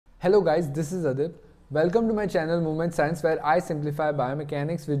Hello guys, this is Adib. Welcome to my channel Movement Science, where I simplify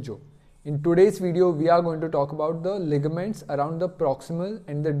biomechanics with Joe. In today's video, we are going to talk about the ligaments around the proximal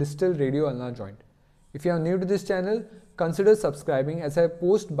and the distal radioulnar joint. If you are new to this channel, consider subscribing as I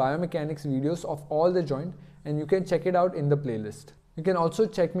post biomechanics videos of all the joint and you can check it out in the playlist. You can also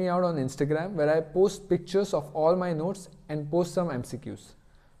check me out on Instagram, where I post pictures of all my notes and post some MCQs.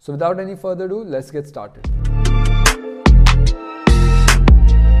 So without any further ado, let's get started.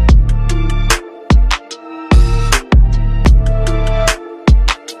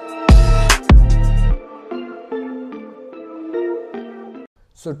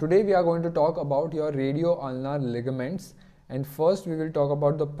 So today we are going to talk about your radioulnar ligaments, and first we will talk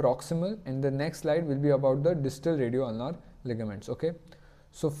about the proximal and the next slide will be about the distal radioulnar ligaments. Okay,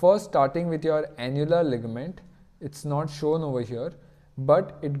 so first starting with your annular ligament, it's not shown over here,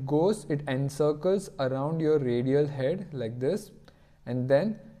 but it encircles around your radial head like this, and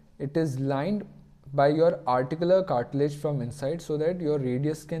then it is lined by your articular cartilage from inside so that your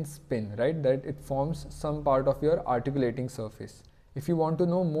radius can spin, right? That it forms some part of your articulating surface. If you want to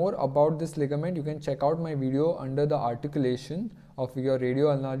know more about this ligament, you can check out my video under the articulation of your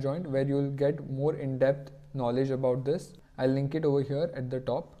radioulnar joint, where you will get more in-depth knowledge about this. I'll link it over here at the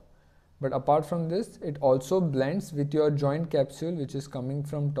top. But apart from this, it also blends with your joint capsule, which is coming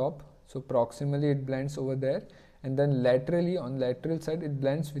from top. So proximally it blends over there, and then laterally, on lateral side, it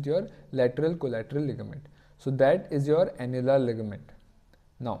blends with your lateral collateral ligament. So that is your annular ligament.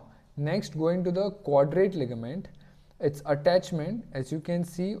 Now next, going to the quadrate ligament, its attachment, as you can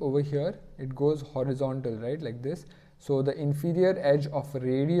see over here, it goes horizontal, right, like this. So the inferior edge of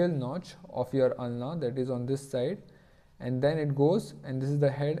radial notch of your ulna, that is on this side, and then it goes, and this is the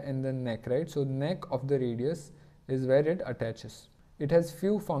head and the neck, right? So neck of the radius is where it attaches. It has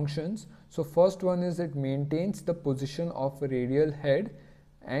few functions. So first one is it maintains the position of radial head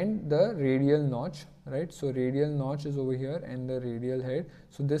and the radial notch, right? So radial notch is over here and the radial head.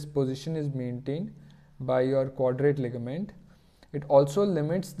 So this position is maintained by your quadrate ligament. It also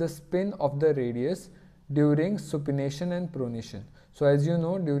limits the spin of the radius during supination and pronation. So as you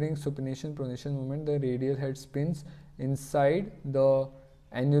know, during supination pronation movement, the radial head spins inside the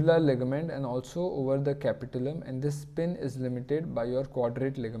annular ligament and also over the capitulum, and this spin is limited by your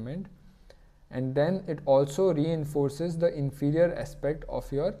quadrate ligament. And then it also reinforces the inferior aspect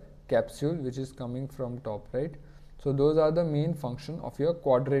of your capsule, which is coming from top, right? So those are the main function of your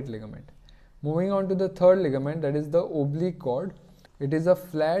quadrate ligament. Moving on to the third ligament, that is the oblique cord. It is a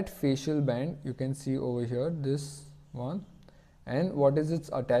flat facial band, you can see over here, this one. And what is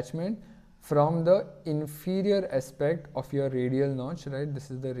its attachment? From the inferior aspect of your radial notch, right? This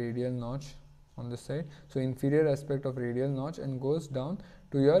is the radial notch on this side. So inferior aspect of radial notch, and goes down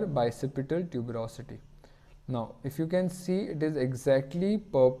to your bicipital tuberosity. Now if you can see, it is exactly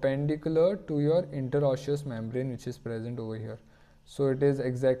perpendicular to your interosseous membrane, which is present over here. So it is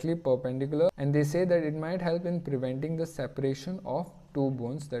exactly perpendicular, and they say that it might help in preventing the separation of two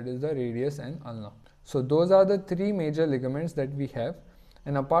bones, that is the radius and ulna. So those are the three major ligaments that we have,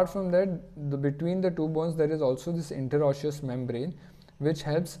 and apart from that, between the two bones there is also this interosseous membrane, which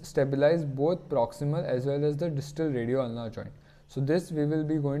helps stabilize both proximal as well as the distal radioulnar joint. So this we will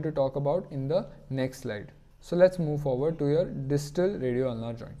be going to talk about in the next slide. So let's move forward to your distal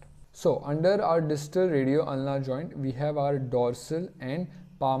radioulnar joint. So under our distal radioulnar joint, we have our dorsal and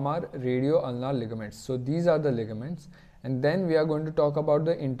palmar radioulnar ligaments. So these are the ligaments, and then we are going to talk about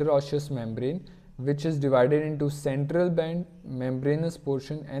the interosseous membrane, which is divided into central band, membranous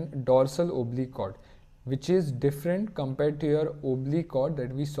portion, and dorsal oblique cord, which is different compared to your oblique cord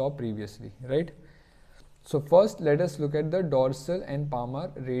that we saw previously, right? So first let us look at the dorsal and palmar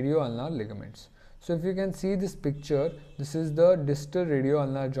radioulnar ligaments. So if you can see this picture, this is the distal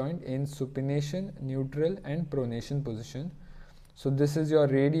radioulnar joint in supination, neutral, and pronation position. So this is your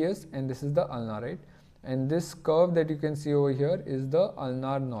radius and this is the ulna, right? And this curve that you can see over here is the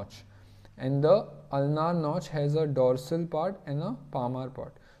ulnar notch. And the ulnar notch has a dorsal part and a palmar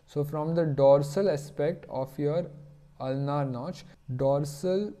part. So from the dorsal aspect of your ulnar notch,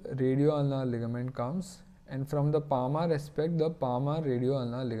 dorsal radioulnar ligament comes, and from the palmar aspect, the palmar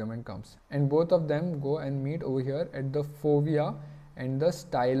radioulnar ligament comes, and both of them go and meet over here at the fovea and the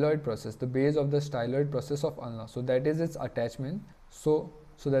styloid process, the base of the styloid process of ulna. So that is its attachment. So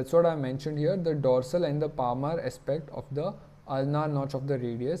that's what I mentioned here, the dorsal and the palmar aspect of the ulnar notch of the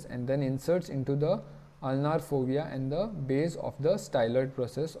radius, and then inserts into the ulnar fovea and the base of the styloid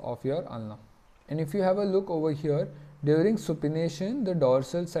process of your ulna. And if you have a look over here, during supination, the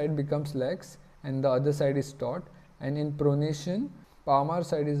dorsal side becomes lax and the other side is taut, and in pronation, palmar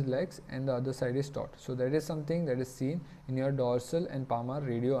side is legs and the other side is taut. So that is something that is seen in your dorsal and palmar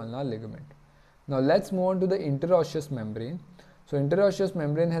radioulnar ligament. Now let's move on to the interosseous membrane. So interosseous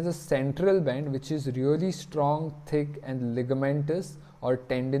membrane has a central band which is really strong, thick and ligamentous or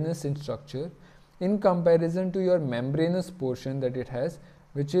tendinous in structure in comparison to your membranous portion that it has,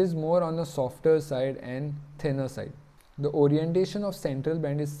 which is more on the softer side and thinner side. The orientation of central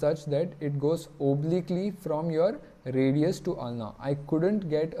band is such that it goes obliquely from your radius to ulna. I couldn't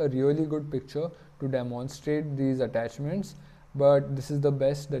get a really good picture to demonstrate these attachments, but this is the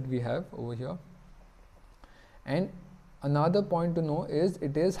best that we have over here. And another point to know is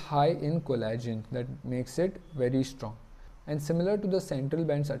it is high in collagen, that makes it very strong. And similar to the central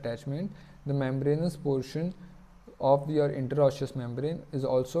band's attachment, the membranous portion of your interosseous membrane is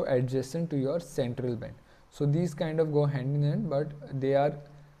also adjacent to your central band. So these kind of go hand in hand, but they are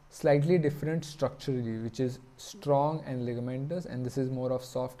slightly different structurally, which is strong and ligamentous, and this is more of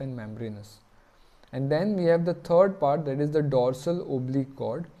soft and membranous. And then we have the third part, that is the dorsal oblique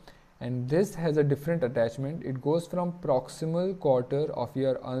cord, and this has a different attachment. It goes from proximal quarter of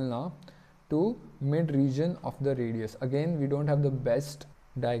your ulna to mid region of the radius. Again, we don't have the best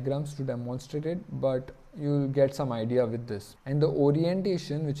diagrams to demonstrate it, but you'll get some idea with this. And the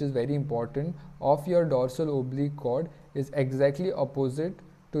orientation, which is very important, of your dorsal oblique cord is exactly opposite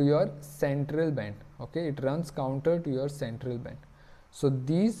to your central band. Okay, it runs counter to your central band. So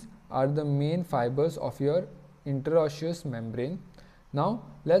these are the main fibers of your interosseous membrane. Now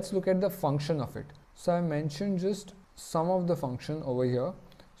let's look at the function of it. So I mentioned just some of the function over here.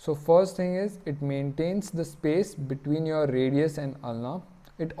 So first thing is it maintains the space between your radius and ulna.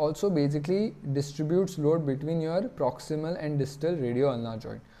 It also basically distributes load between your proximal and distal radioulnar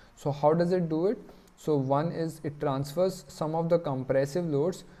joint. So how does it do it? So one is it transfers some of the compressive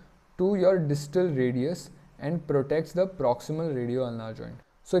loads to your distal radius and protects the proximal radioulnar joint.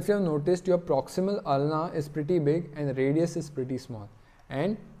 So if you have noticed, your proximal ulna is pretty big and radius is pretty small,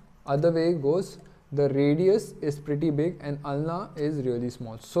 and other way goes, the radius is pretty big and ulna is really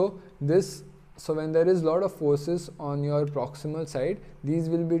small. So when there is a lot of forces on your proximal side, these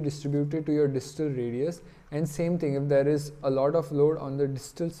will be distributed to your distal radius, and same thing, if there is a lot of load on the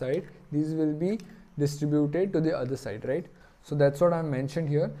distal side, these will be distributed to the other side, right? So that's what I mentioned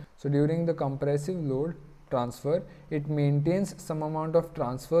here. So during the compressive load transfer, it maintains some amount of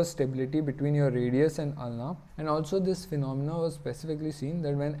transverse stability between your radius and ulna, and also this phenomena was specifically seen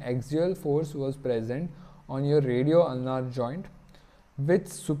that when axial force was present on your radioulnar joint, with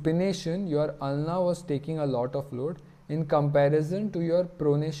supination, your ulna was taking a lot of load in comparison to your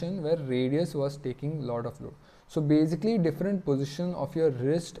pronation, where radius was taking a lot of load. So basically, different position of your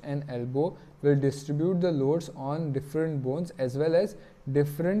wrist and elbow will distribute the loads on different bones as well as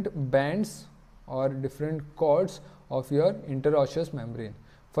different bands or different cords of your interosseous membrane.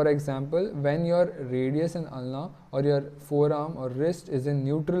 For example, when your radius and ulna or your forearm or wrist is in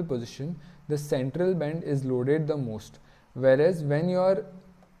neutral position, the central band is loaded the most. Whereas when your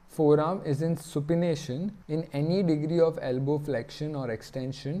forearm is in supination, in any degree of elbow flexion or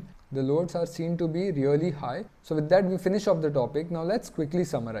extension, the loads are seen to be really high. So with that, we finish off the topic. Now let's quickly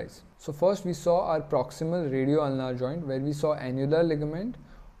summarize. So first we saw our proximal radioulnar joint, where we saw annular ligament,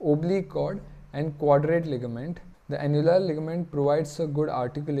 oblique cord and quadrate ligament. The annular ligament provides a good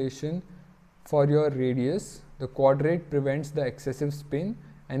articulation for your radius. The quadrate prevents the excessive spin,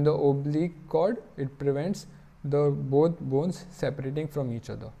 and the oblique cord, it prevents the both bones separating from each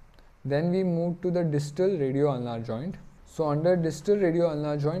other. Then we move to the distal radioulnar joint. So under distal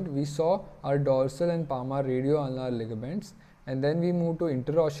radioulnar joint, we saw our dorsal and palmar radioulnar ligaments, and then we move to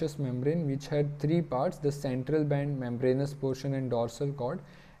interosseous membrane, which had three parts: the central band, membranous portion and dorsal cord,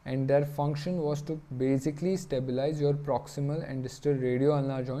 and their function was to basically stabilize your proximal and distal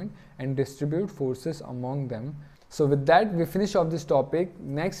radioulnar joint and distribute forces among them. So with that, we finish off this topic.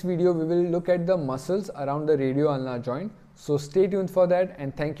 Next video, we will look at the muscles around the radioulnar joint. So stay tuned for that,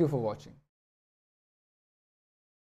 and thank you for watching.